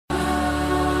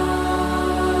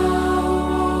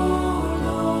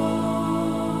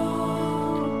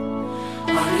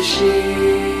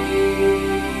shield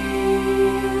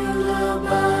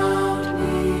about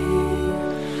me.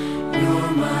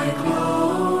 You're my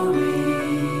glory.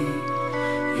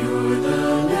 You're the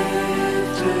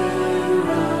lifter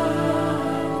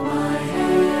of my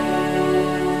head.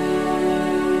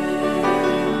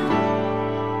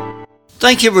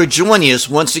 Thank you for joining us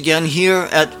once again here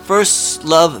at First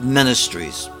Love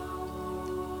Ministries,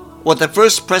 with the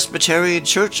First Presbyterian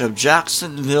Church of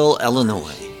Jacksonville,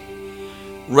 Illinois.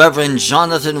 Reverend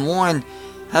Jonathan Warren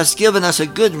has given us a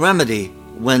good remedy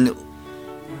when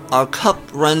our cup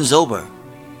runs over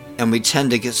and we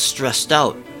tend to get stressed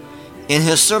out in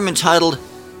his sermon titled,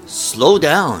 Slow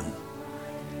Down.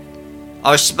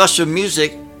 Our special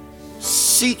music,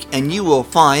 Seek and You Will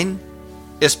Find,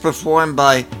 is performed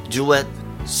by duet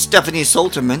Stephanie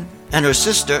Solterman and her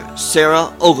sister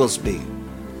Sarah Oglesby.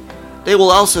 They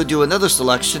will also do another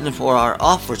selection for our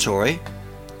offertory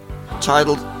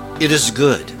titled It Is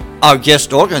Good. Our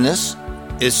guest organist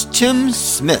is Tim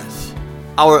Smith.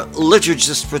 Our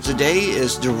liturgist for today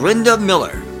is Dorinda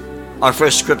Miller. Our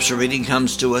first scripture reading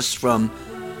comes to us from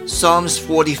Psalms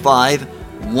 45,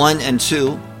 1 and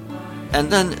 2,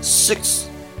 and then 6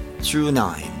 through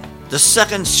 9. The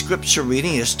second scripture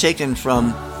reading is taken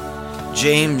from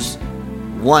James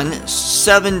 1,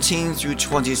 17 through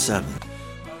 27.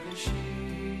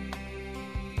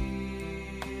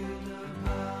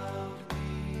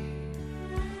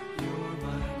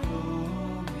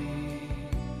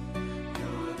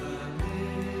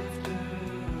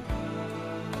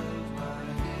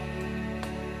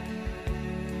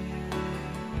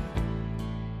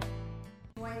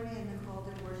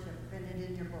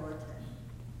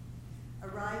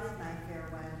 Arise, my fair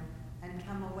one, and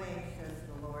come away, says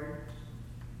the Lord.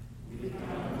 We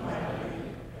come gladly,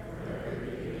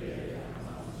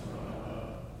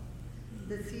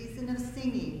 for the season of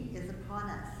singing is upon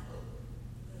us.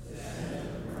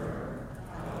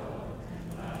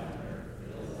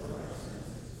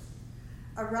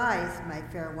 Arise, my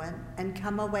fair one, and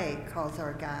come away, calls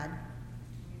our God.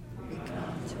 We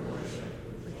come to worship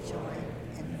with joy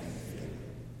and thanksgiving.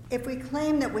 If we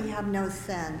claim that we have no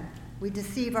sin, we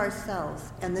deceive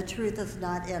ourselves, and the truth is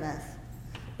not in us.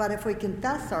 But if we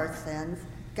confess our sins,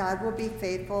 God will be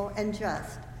faithful and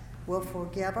just, will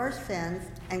forgive our sins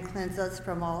and cleanse us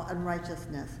from all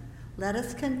unrighteousness. Let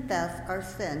us confess our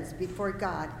sins before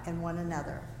God and one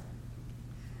another.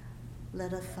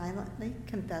 Let us silently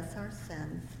confess our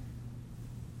sins.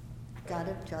 God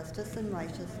of justice and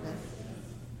righteousness,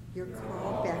 your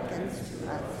call beckons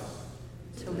to us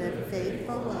to live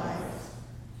faithful lives,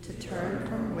 to turn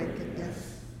from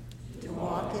wickedness, to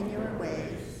walk in your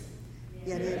ways.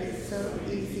 Yet it is so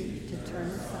easy to turn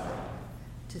aside,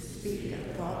 to speak a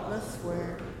thoughtless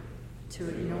word, to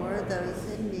ignore those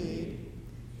in need,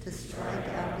 to strike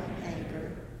out in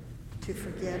anger, to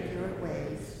forget your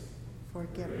ways.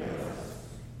 Forgive us,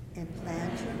 and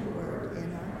plant your word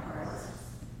in our hearts,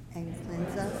 and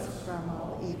cleanse us from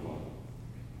all evil.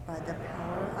 By the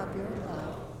power of your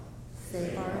love,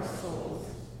 save our souls,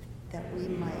 that we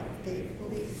might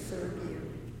faithfully serve you.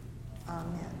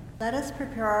 Amen. Let us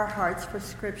prepare our hearts for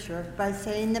Scripture by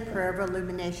saying the prayer of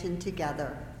illumination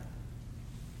together.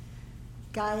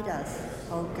 Guide us,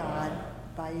 O God,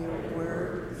 by your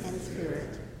word and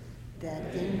spirit,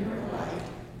 that in your light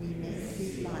we may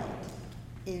see light,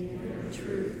 in your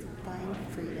truth find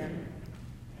freedom,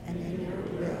 and in your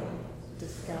will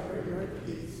discover your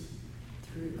peace,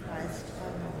 through Christ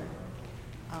our Lord.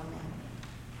 Amen.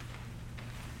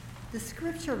 The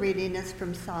scripture reading is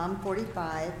from Psalm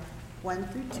 45, 1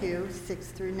 through 2, 6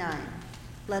 through 9.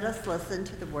 Let us listen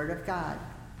to the word of God.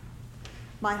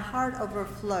 My heart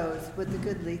overflows with the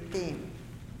goodly theme.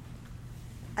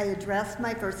 I address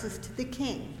my verses to the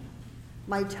king.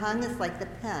 My tongue is like the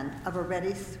pen of a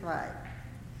ready scribe.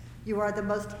 You are the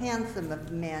most handsome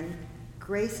of men.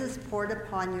 Grace is poured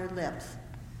upon your lips.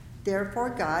 Therefore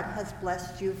God has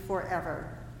blessed you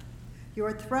forever.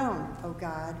 Your throne, O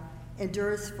God,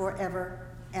 endures forever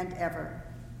and ever.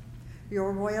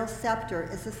 Your royal scepter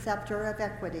is a scepter of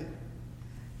equity.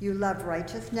 You love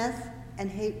righteousness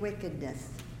and hate wickedness.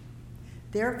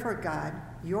 Therefore God,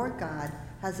 your God,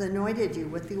 has anointed you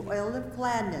with the oil of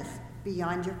gladness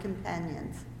beyond your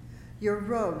companions. Your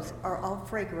robes are all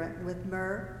fragrant with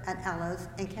myrrh and aloes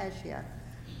and cassia.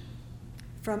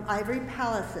 From ivory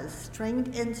palaces,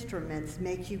 stringed instruments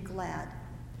make you glad.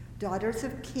 Daughters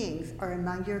of kings are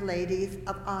among your ladies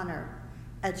of honor.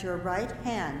 At your right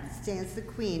hand stands the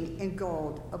queen in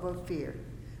gold of Ophir.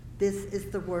 This is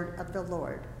the word of the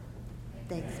Lord.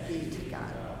 Thanks be to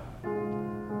God.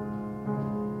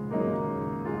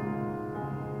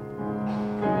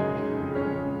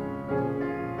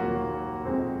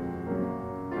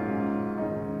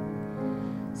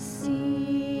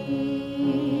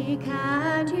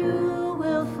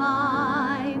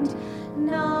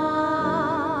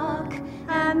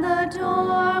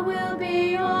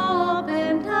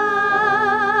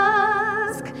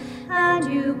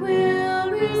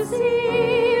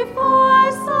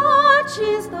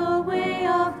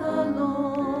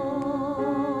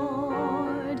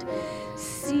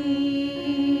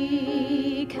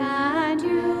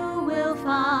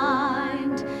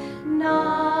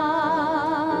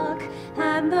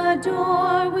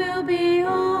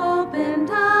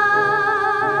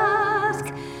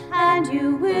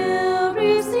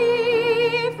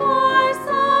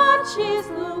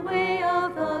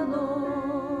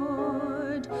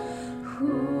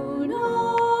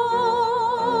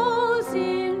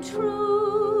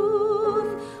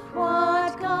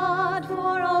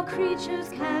 creatures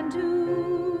can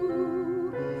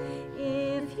do.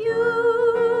 If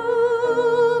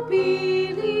you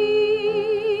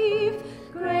believe,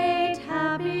 great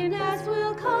happiness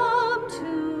will come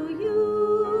to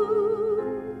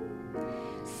you.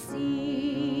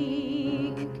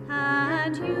 Seek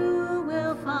and you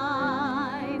will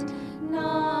find.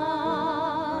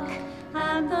 Knock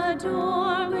and the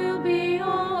door will be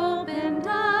opened.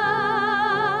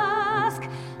 Ask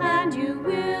and you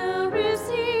will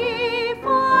receive,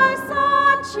 for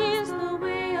such is the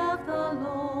way of the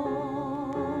Lord.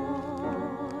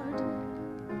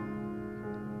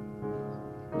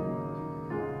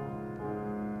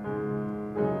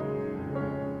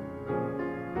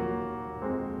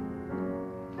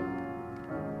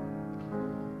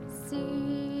 Seek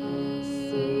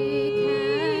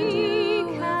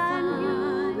and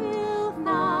you will find.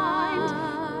 Knock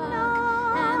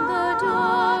and the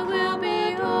door will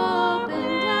be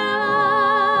opened.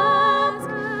 Ask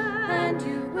and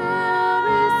you will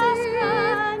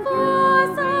receive, for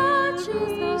such is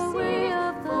the way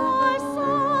of the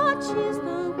Lord. Such is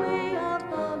the way of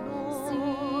the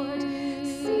Lord.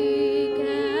 Seek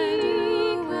and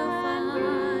you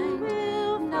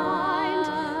will find.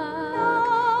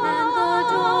 Knock and the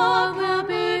door will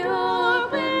be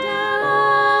opened.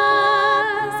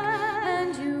 Ask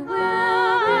and you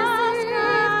will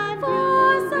receive,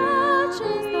 for such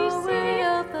is the way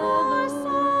of the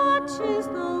Lord. Such is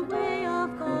the way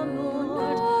of the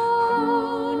Lord.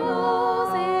 Who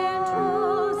knows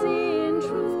in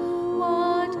truth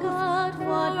what God,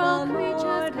 what all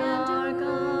creatures our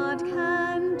God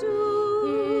can do?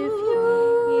 If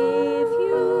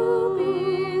you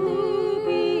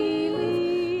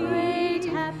believe, great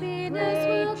happiness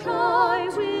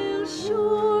will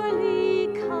surely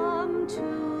come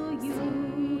to you.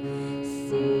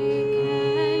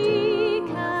 Seek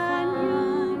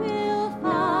and you will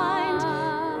find.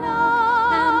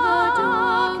 Knock and the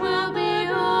door will be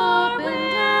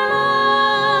opened.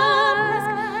 Ask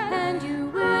and you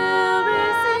will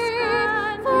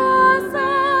receive, for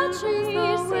such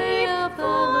is the way of the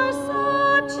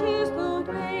Lord. Such is the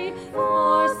way,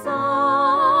 for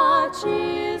such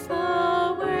is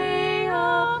the way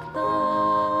of the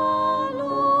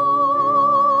Lord.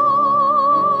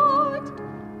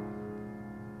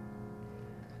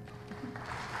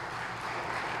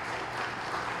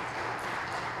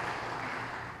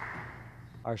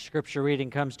 Our scripture reading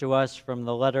comes to us from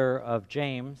the letter of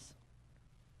James,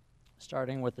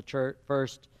 starting with the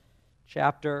first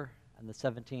chapter and the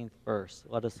 17th verse.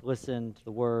 Let us listen to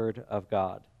the word of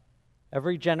God.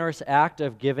 Every generous act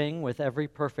of giving with every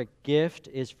perfect gift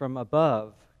is from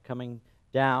above, coming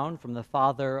down from the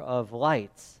Father of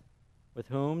lights, with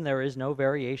whom there is no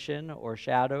variation or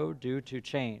shadow due to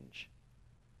change.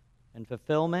 In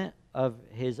fulfillment of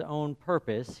his own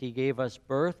purpose, he gave us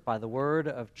birth by the word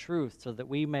of truth, so that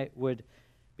we would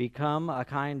become a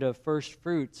kind of first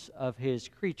fruits of his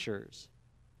creatures.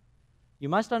 You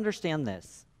must understand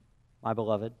this, my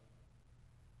beloved.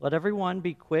 Let everyone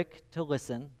be quick to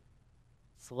listen,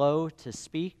 slow to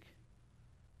speak,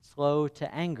 slow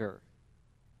to anger.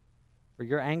 For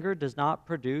your anger does not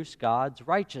produce God's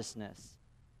righteousness.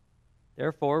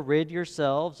 Therefore, rid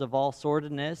yourselves of all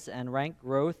sordidness and rank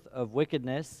growth of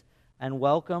wickedness, and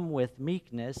welcome with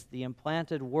meekness the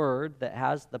implanted word that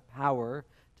has the power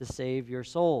to save your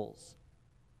souls.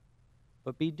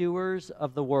 But be doers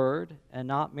of the word, and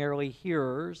not merely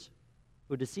hearers,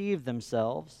 who deceive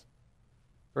themselves.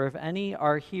 For if any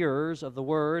are hearers of the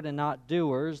word and not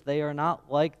doers, they are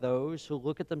not like those who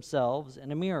look at themselves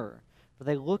in a mirror. For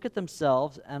they look at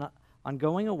themselves and on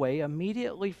going away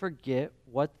immediately forget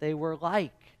what they were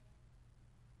like.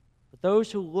 But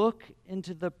those who look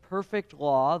into the perfect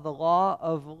law, the law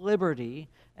of liberty,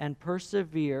 and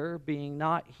persevere, being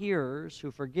not hearers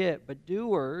who forget, but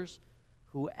doers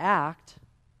who act,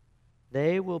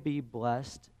 they will be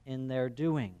blessed in their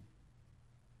doing.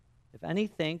 If any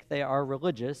think they are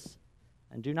religious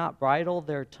and do not bridle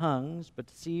their tongues but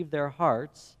deceive their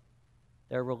hearts,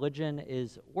 their religion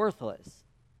is worthless.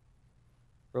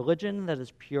 Religion that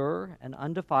is pure and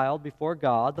undefiled before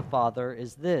God the Father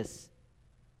is this: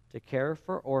 to care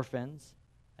for orphans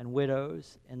and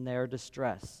widows in their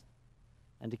distress,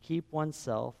 and to keep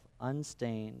oneself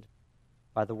unstained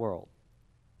by the world.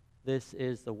 This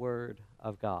is the word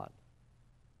of God.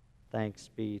 Thanks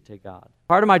be to God.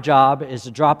 Part of my job is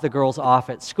to drop the girls off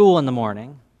at school in the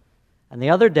morning. And the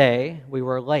other day, we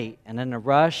were late and in a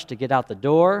rush to get out the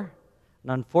door.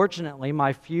 And unfortunately,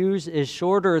 my fuse is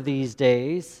shorter these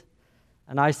days,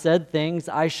 and I said things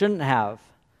I shouldn't have.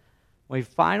 we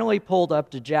finally pulled up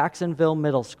to Jacksonville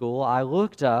Middle School, I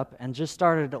looked up and just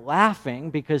started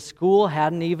laughing because school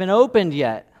hadn't even opened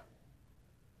yet.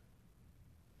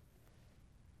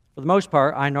 For the most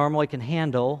part, I normally can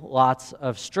handle lots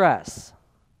of stress.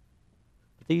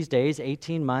 But these days,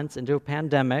 18 months into a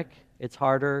pandemic, it's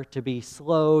harder to be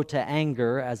slow to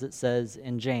anger, as it says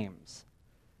in James.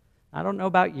 I don't know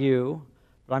about you,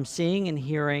 but I'm seeing and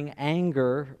hearing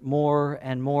anger more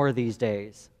and more these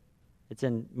days. It's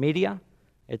in media,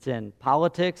 it's in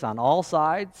politics on all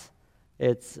sides,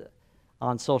 it's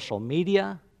on social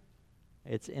media,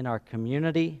 it's in our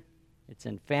community, it's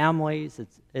in families,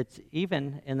 it's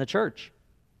even in the church.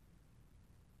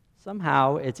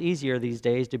 Somehow it's easier these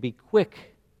days to be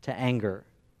quick to anger.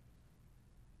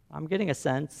 I'm getting a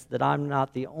sense that I'm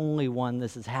not the only one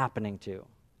this is happening to.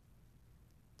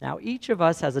 Now, each of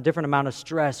us has a different amount of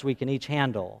stress we can each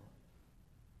handle.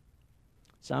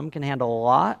 Some can handle a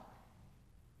lot,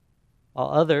 while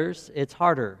others, it's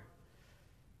harder.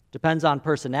 Depends on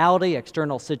personality,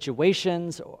 external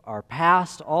situations, our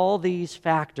past, all these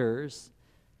factors.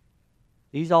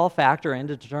 These all factor in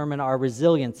to determine our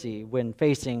resiliency when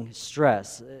facing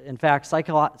stress. In fact,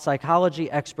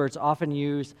 psychology experts often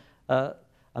use a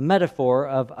metaphor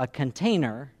of a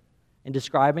container in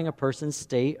describing a person's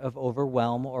state of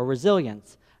overwhelm or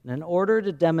resilience. And in order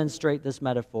to demonstrate this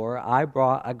metaphor, I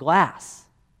brought a glass.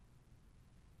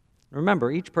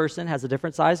 Remember, each person has a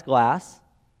different size glass,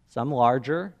 some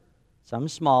larger, some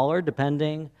smaller,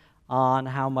 depending on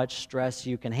how much stress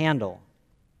you can handle.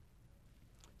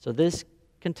 So this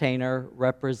container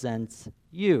represents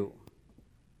you,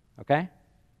 okay?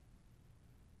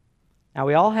 Now,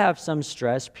 we all have some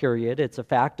stress, period. It's a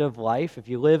fact of life. If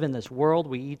you live in this world,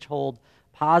 we each hold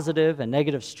positive and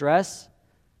negative stress.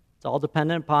 It's all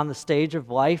dependent upon the stage of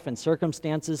life and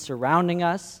circumstances surrounding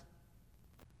us.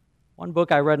 One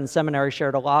book I read in seminary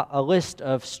shared a list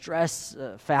of stress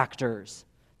factors.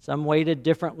 Some weighted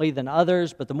differently than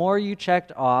others, but the more you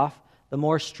checked off, the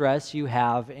more stress you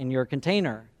have in your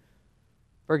container.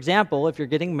 For example, if you're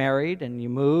getting married and you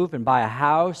move and buy a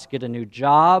house, get a new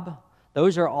job,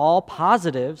 those are all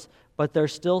positives, but they're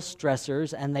still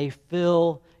stressors, and they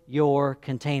fill your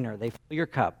container. They fill your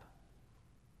cup.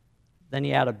 Then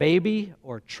you add a baby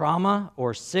or trauma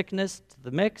or sickness to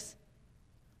the mix,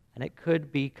 and it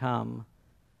could become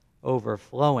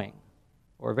overflowing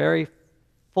or very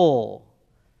full.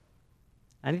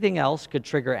 Anything else could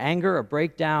trigger anger, a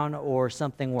breakdown, or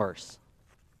something worse.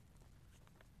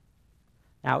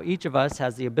 Now, each of us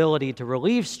has the ability to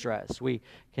relieve stress. We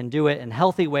can do it in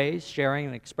healthy ways, sharing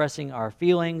and expressing our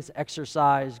feelings,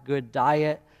 exercise, good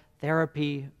diet,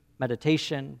 therapy,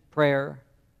 meditation, prayer.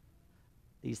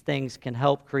 These things can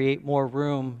help create more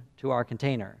room to our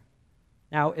container.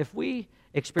 Now, if we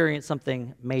experience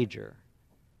something major,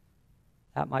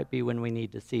 that might be when we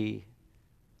need to see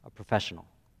a professional.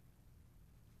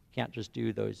 Can't just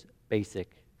do those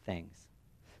basic things.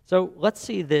 So let's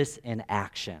see this in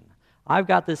action. I've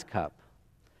got this cup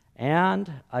and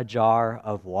a jar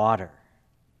of water.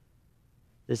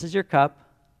 This is your cup,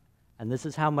 and this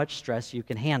is how much stress you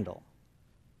can handle.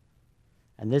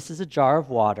 And this is a jar of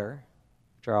water,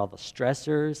 which are all the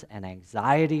stressors and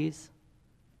anxieties.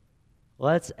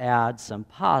 Let's add some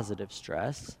positive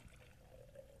stress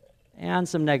and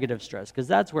some negative stress, because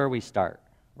that's where we start,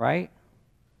 right?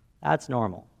 That's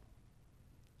normal.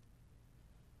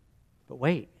 But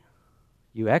wait,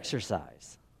 you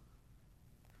exercise.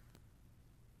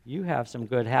 You have some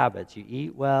good habits. You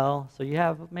eat well, so you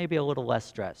have maybe a little less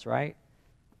stress, right?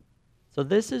 So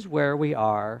this is where we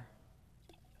are,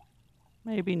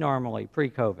 maybe normally,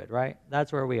 pre-COVID, right?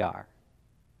 That's where we are.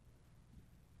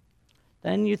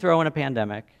 Then you throw in a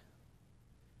pandemic,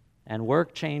 and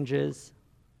work changes,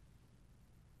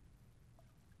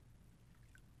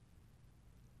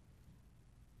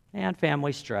 and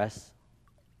family stress.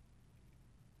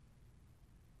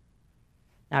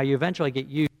 Now, you eventually get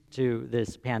used to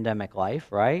this pandemic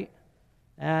life, right?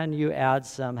 And you add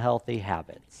some healthy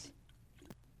habits.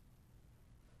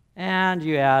 And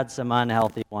you add some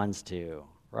unhealthy ones too,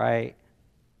 right?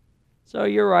 So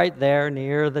you're right there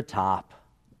near the top.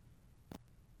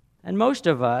 And most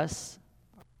of us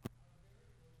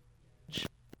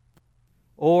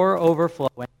or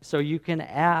overflowing, so you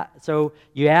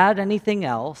add anything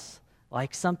else,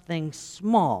 like something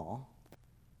small,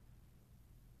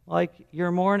 like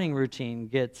your morning routine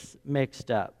gets mixed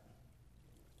up.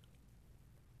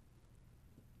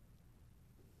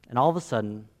 And all of a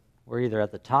sudden, we're either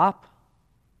at the top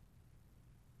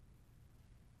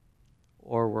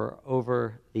or we're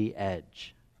over the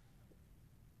edge.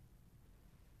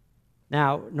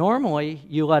 Now, normally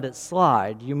you let it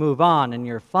slide, you move on and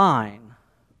you're fine.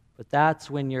 but that's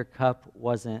when your cup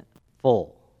wasn't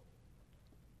full.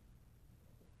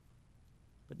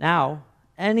 But now,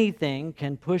 anything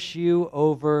can push you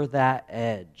over that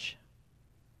edge.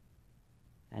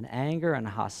 And anger and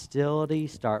hostility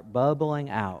start bubbling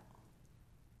out.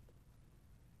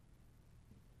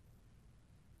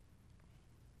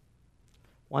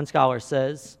 One scholar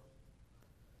says,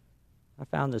 I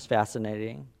found this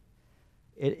fascinating,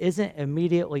 it isn't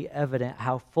immediately evident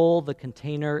how full the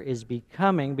container is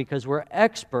becoming because we're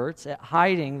experts at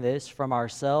hiding this from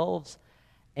ourselves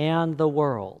and the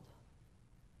world.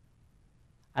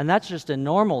 And that's just in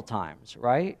normal times,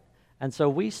 right? And so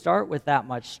we start with that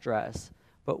much stress,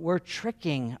 but we're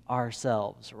tricking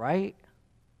ourselves, right?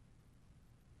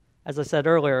 As I said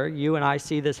earlier, you and I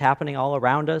see this happening all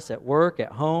around us at work,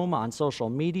 at home, on social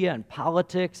media, in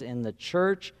politics, in the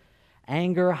church.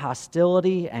 Anger,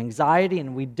 hostility, anxiety,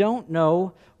 and we don't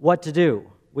know what to do.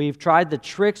 We've tried the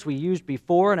tricks we used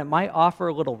before, and it might offer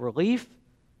a little relief,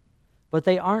 but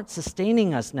they aren't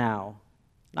sustaining us now.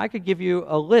 And I could give you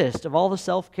a list of all the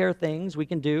self-care things we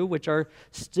can do, which are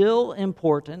still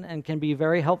important and can be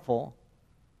very helpful,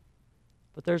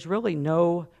 but there's really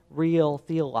no real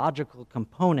theological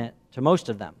component to most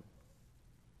of them.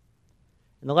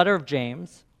 In the letter of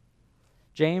James,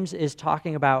 James is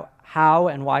talking about how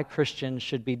and why Christians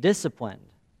should be disciplined.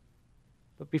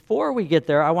 But before we get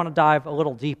there, I want to dive a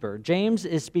little deeper. James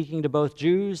is speaking to both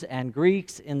Jews and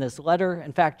Greeks in this letter.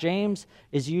 In fact, James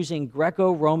is using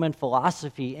Greco-Roman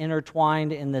philosophy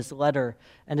intertwined in this letter,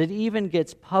 and it even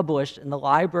gets published in the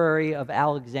Library of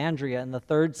Alexandria in the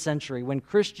 3rd century when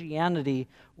Christianity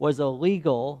was a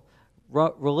legal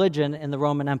religion in the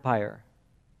Roman Empire.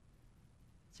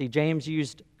 See, James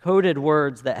used coded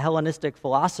words that Hellenistic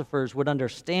philosophers would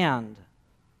understand.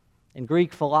 In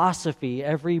Greek philosophy,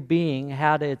 every being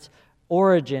had its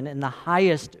origin in the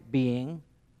highest being.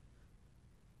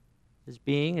 This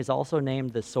being is also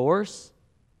named the source,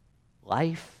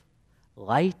 life,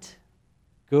 light,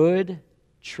 good,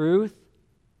 truth.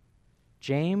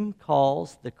 James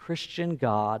calls the Christian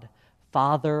God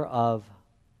Father of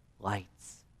lights.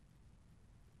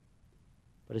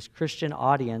 But his Christian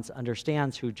audience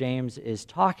understands who James is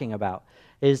talking about.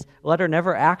 His letter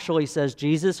never actually says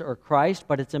Jesus or Christ,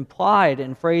 but it's implied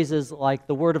in phrases like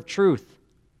the word of truth.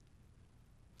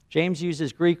 James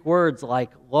uses Greek words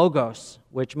like logos,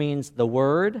 which means the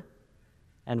word,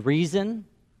 and reason.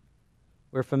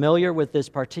 We're familiar with this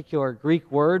particular Greek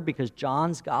word because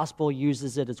John's gospel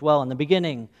uses it as well. In the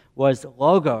beginning was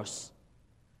logos.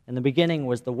 In the beginning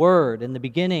was the word. In the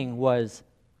beginning was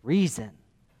reason.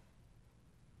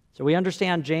 So we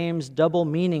understand James' double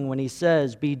meaning when he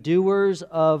says, be doers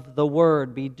of the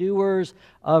word, be doers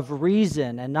of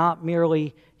reason, and not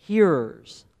merely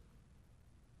hearers.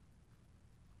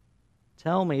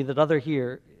 Tell me that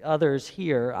others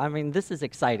here, I mean, this is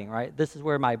exciting, right? This is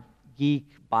where my geek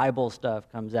Bible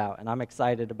stuff comes out, and I'm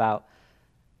excited about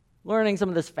learning some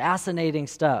of this fascinating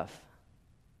stuff.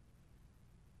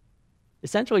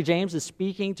 Essentially, James is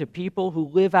speaking to people who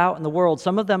live out in the world.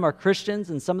 Some of them are Christians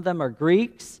and some of them are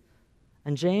Greeks.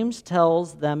 And James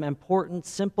tells them important,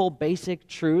 simple, basic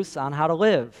truths on how to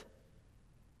live.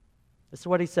 This is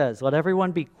what he says. Let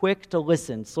everyone be quick to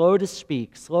listen, slow to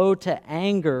speak, slow to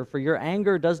anger, for your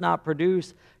anger does not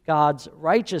produce God's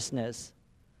righteousness.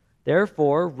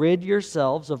 Therefore, rid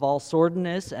yourselves of all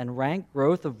sordidness and rank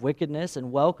growth of wickedness,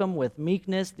 and welcome with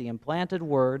meekness the implanted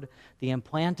word, the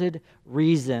implanted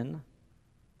reason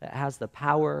that has the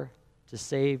power to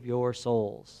save your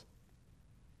souls.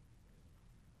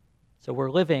 So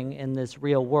we're living in this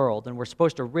real world, and we're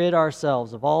supposed to rid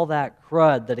ourselves of all that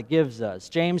crud that it gives us.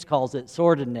 James calls it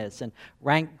sordidness and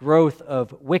rank growth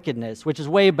of wickedness, which is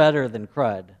way better than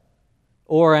crud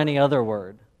or any other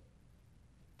word.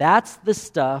 That's the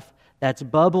stuff that's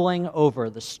bubbling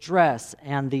over, the stress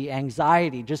and the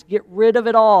anxiety. Just get rid of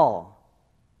it all.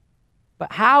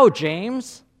 But how,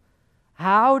 James?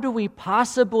 How do we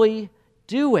possibly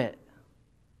do it?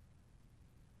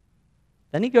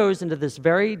 Then he goes into this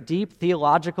very deep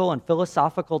theological and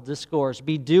philosophical discourse.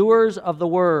 Be doers of the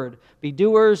word, be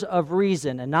doers of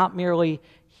reason, and not merely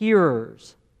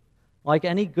hearers. Like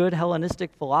any good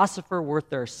Hellenistic philosopher worth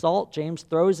their salt, James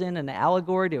throws in an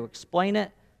allegory to explain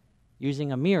it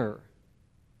using a mirror.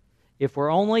 If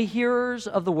we're only hearers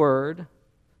of the word,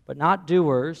 but not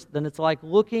doers, then it's like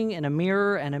looking in a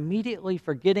mirror and immediately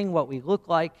forgetting what we look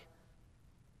like.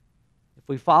 If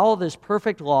we follow this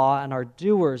perfect law and are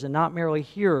doers and not merely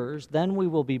hearers, then we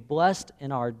will be blessed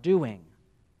in our doing.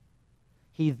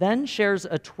 He then shares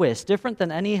a twist, different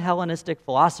than any Hellenistic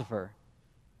philosopher.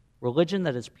 Religion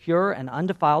that is pure and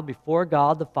undefiled before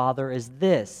God the Father is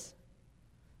this: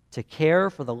 to care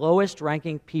for the lowest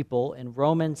ranking people in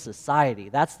Roman society.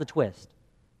 That's the twist.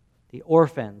 The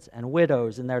orphans and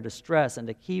widows in their distress, and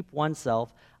to keep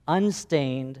oneself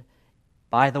unstained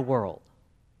by the world.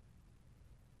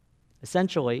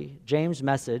 Essentially, James'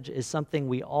 message is something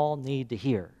we all need to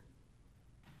hear.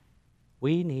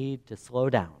 We need to slow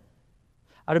down.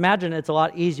 I'd imagine it's a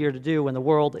lot easier to do when the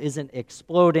world isn't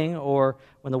exploding or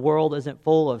when the world isn't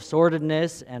full of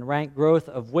sordidness and rank growth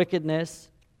of wickedness.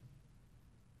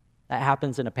 That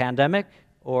happens in a pandemic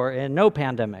or in no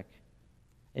pandemic,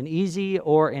 in easy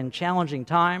or in challenging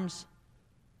times.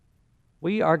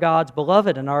 We are God's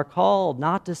beloved and are called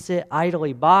not to sit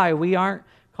idly by. We aren't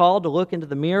called to look into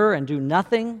the mirror and do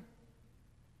nothing.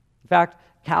 In fact,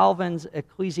 Calvin's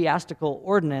ecclesiastical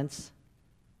ordinance,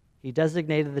 he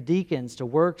designated the deacons to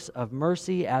works of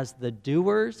mercy as the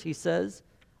doers, he says,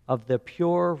 of the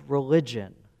pure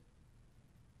religion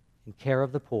in care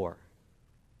of the poor.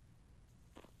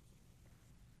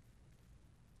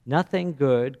 Nothing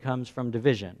good comes from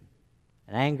division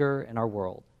and anger in our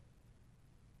world.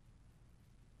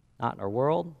 Not in our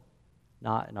world,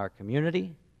 not in our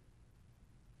community,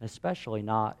 and especially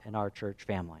not in our church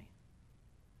family.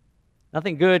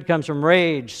 Nothing good comes from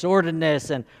rage, sordidness,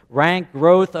 and rank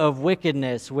growth of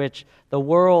wickedness, which the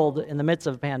world in the midst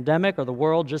of a pandemic, or the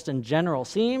world just in general,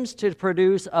 seems to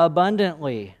produce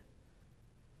abundantly.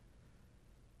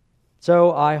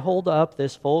 So I hold up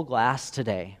this full glass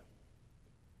today.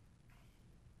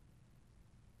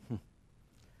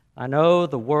 I know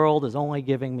the world is only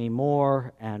giving me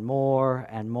more and more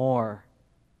and more.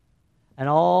 And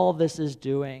all this is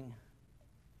doing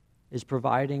is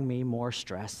providing me more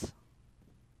stress.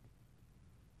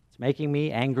 It's making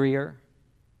me angrier.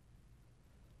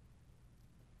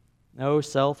 No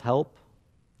self-help,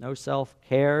 no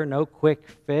self-care, no quick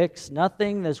fix.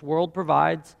 Nothing this world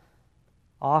provides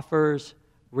offers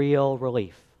real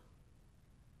relief.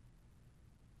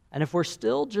 And if we're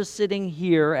still just sitting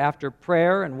here after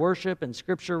prayer and worship and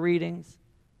scripture readings,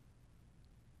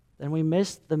 then we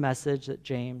miss the message that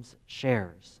James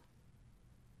shares.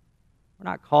 We're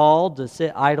not called to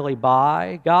sit idly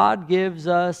by. God gives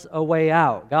us a way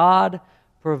out. God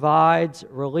provides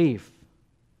relief.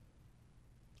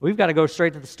 We've got to go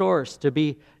straight to the source, to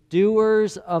be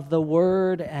doers of the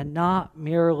word and not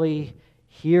merely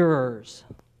hearers.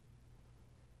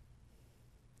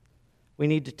 We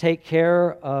need to take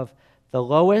care of the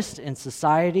lowest in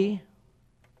society,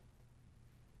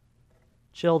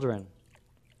 children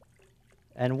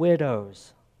and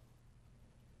widows,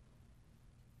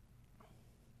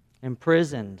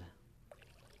 imprisoned,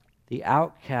 the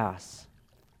outcasts,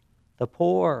 the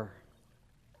poor.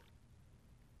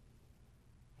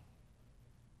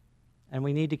 And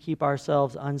we need to keep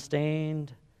ourselves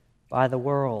unstained by the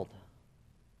world.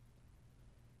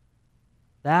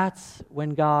 That's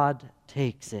when God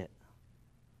takes it.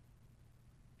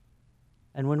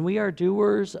 And when we are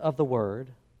doers of the word,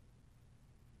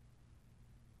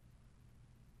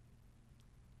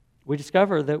 we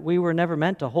discover that we were never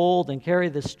meant to hold and carry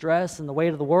the stress and the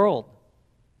weight of the world.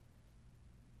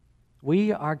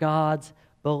 We are God's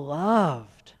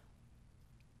beloved.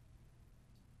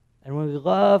 And when we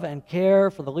love and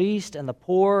care for the least and the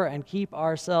poor and keep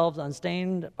ourselves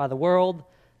unstained by the world,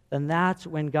 then that's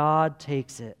when God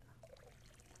takes it.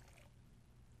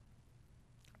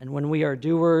 And when we are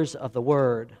doers of the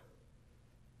word,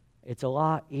 it's a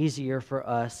lot easier for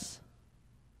us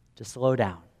to slow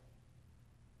down,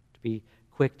 to be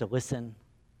quick to listen,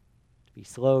 to be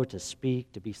slow to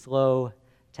speak, to be slow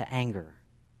to anger.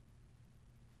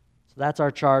 So that's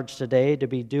our charge today, to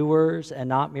be doers and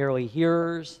not merely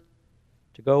hearers,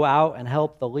 to go out and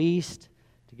help the least,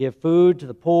 to give food to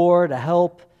the poor, to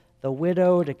help the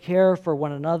widow, to care for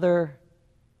one another,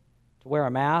 to wear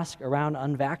a mask around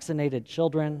unvaccinated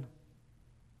children.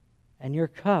 And your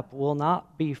cup will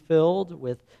not be filled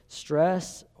with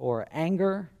stress or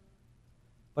anger,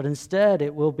 but instead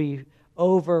it will be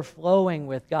overflowing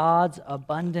with God's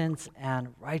abundance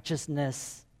and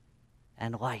righteousness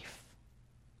and life.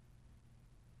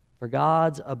 For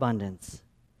God's abundance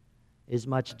is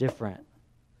much different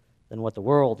than what the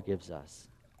world gives us.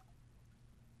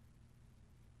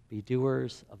 Be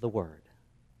doers of the word,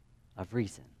 of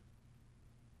reason,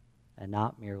 and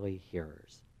not merely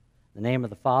hearers. In the name of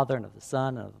the Father, and of the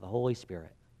Son, and of the Holy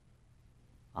Spirit.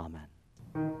 Amen.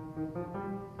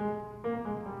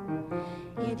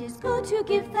 It is good to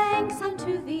give thanks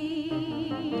unto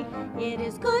thee. It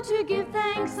is good to give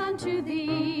thanks unto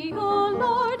thee, O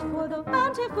Lord, for the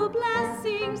bountiful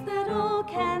blessings that all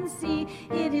can see.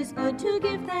 It is good to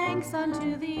give thanks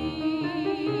unto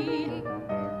thee.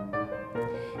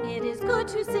 It is good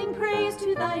to sing praise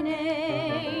to thy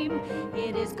name.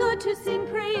 It is good to sing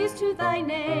praise to thy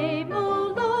name,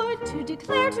 O Lord, to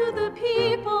declare to the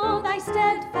people thy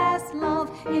steadfast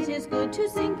love. It is good to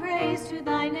sing praise to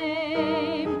thy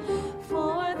name.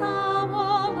 For thou,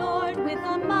 O Lord, with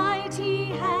a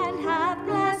mighty hand hath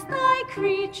blessed thy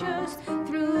creatures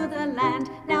through the land.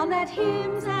 Now let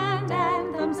hymns and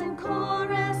anthems and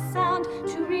chorus sound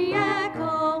to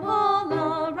re-echo all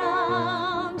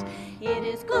around. It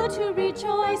is good to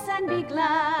rejoice and be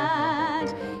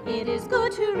glad. It is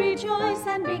good to rejoice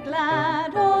and be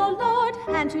glad, O Lord,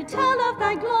 and to tell of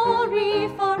thy glory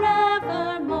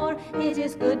forevermore. It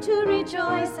is good to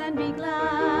rejoice and be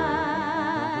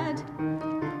glad.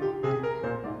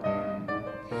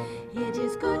 It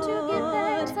is good to give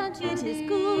thanks unto thee.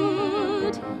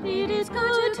 It is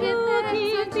good to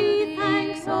give thee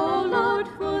thanks, O Lord,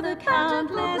 for the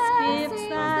countless gifts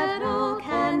that all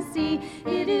can see.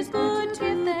 It is good to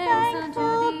give thanks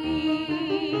unto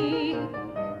thee.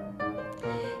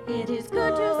 It is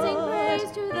good to sing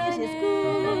praise to thy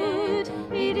name.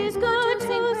 It is good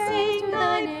to sing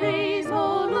thy praise,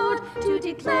 O Lord, to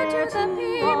declare to the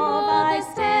people thy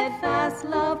steadfast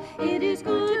love. It is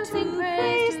good to sing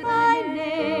praise thy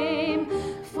name.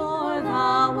 For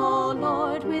thou, O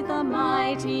Lord, with a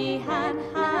mighty hand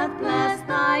hath blessed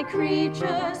thy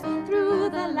creatures through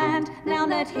the land. Now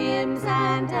let hymns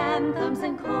and anthems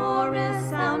and chorus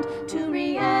sound to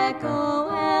re-echo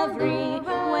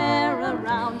everywhere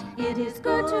around. It is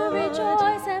good to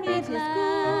rejoice and be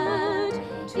glad.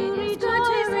 To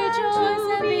rejoice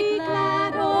and be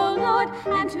glad, O Lord,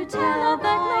 and to tell of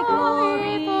thy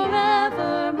glory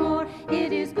forevermore.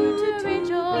 It is good to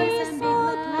rejoice and be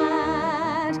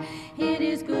glad. It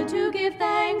is good to give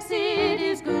thanks. It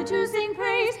is good to sing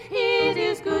praise. It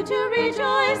is good to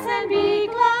rejoice and be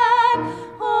glad,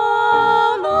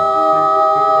 O Lord.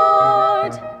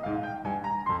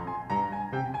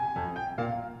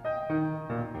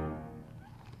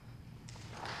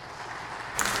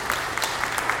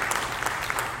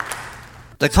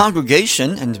 The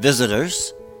congregation and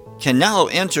visitors can now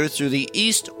enter through the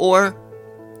east or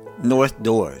north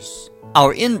doors.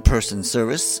 Our in-person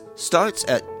service starts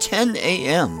at 10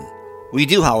 a.m. We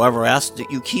do, however, ask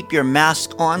that you keep your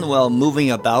mask on while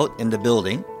moving about in the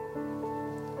building.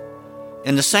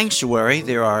 In the sanctuary,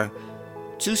 there are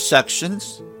two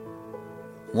sections,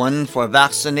 one for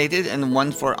vaccinated and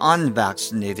one for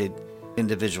unvaccinated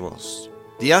individuals.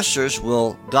 The ushers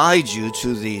will guide you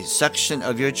to the section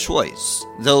of your choice.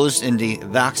 Those in the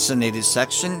vaccinated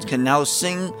section can now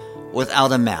sing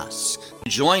without a mask.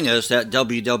 Join us at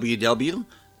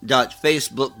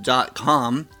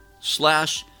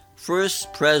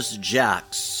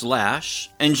www.facebook.com/FirstPresJax/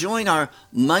 and join our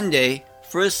Monday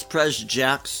First Pres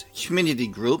Jax community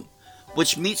group,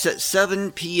 which meets at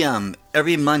 7 p.m.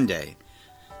 every Monday.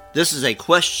 This is a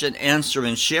question, answer,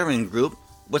 and sharing group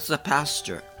with the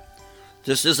pastor.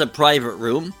 This is a private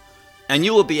room, and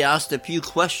you will be asked a few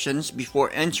questions before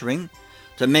entering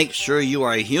to make sure you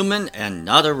are a human and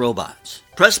not a robot.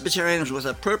 Presbyterians with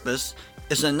a Purpose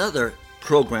is another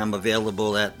program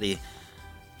available at the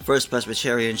First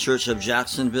Presbyterian Church of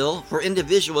Jacksonville for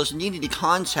individuals needing to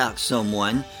contact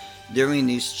someone during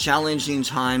these challenging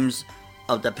times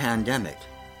of the pandemic.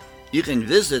 You can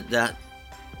visit that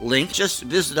link. Just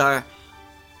visit our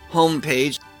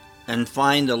homepage and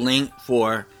find the link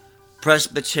for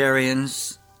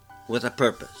Presbyterians with a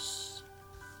Purpose.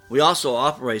 We also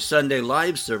offer a Sunday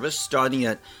live service starting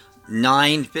at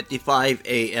 9:55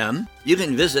 a.m. You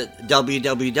can visit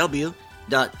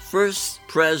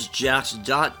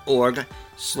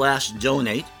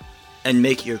www.firstpresjax.org/donate and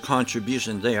make your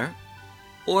contribution there,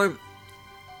 or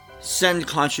send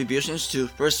contributions to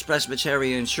First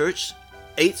Presbyterian Church,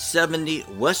 870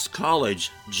 West College,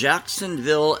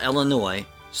 Jacksonville, Illinois,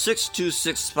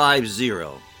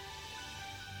 62650.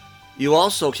 You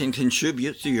also can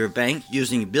contribute through your bank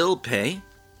using Bill Pay.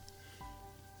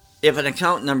 If an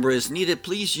account number is needed,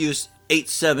 please use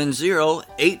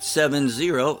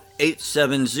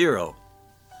 870-870-870.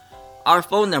 Our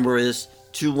phone number is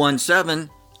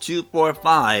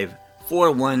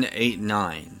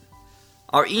 217-245-4189.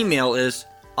 Our email is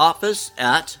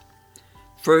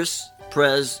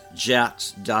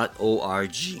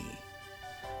office@firstpresjax.org.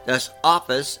 That's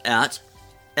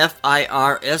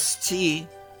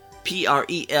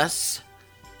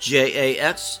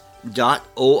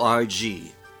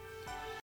office@firstpresjax.org.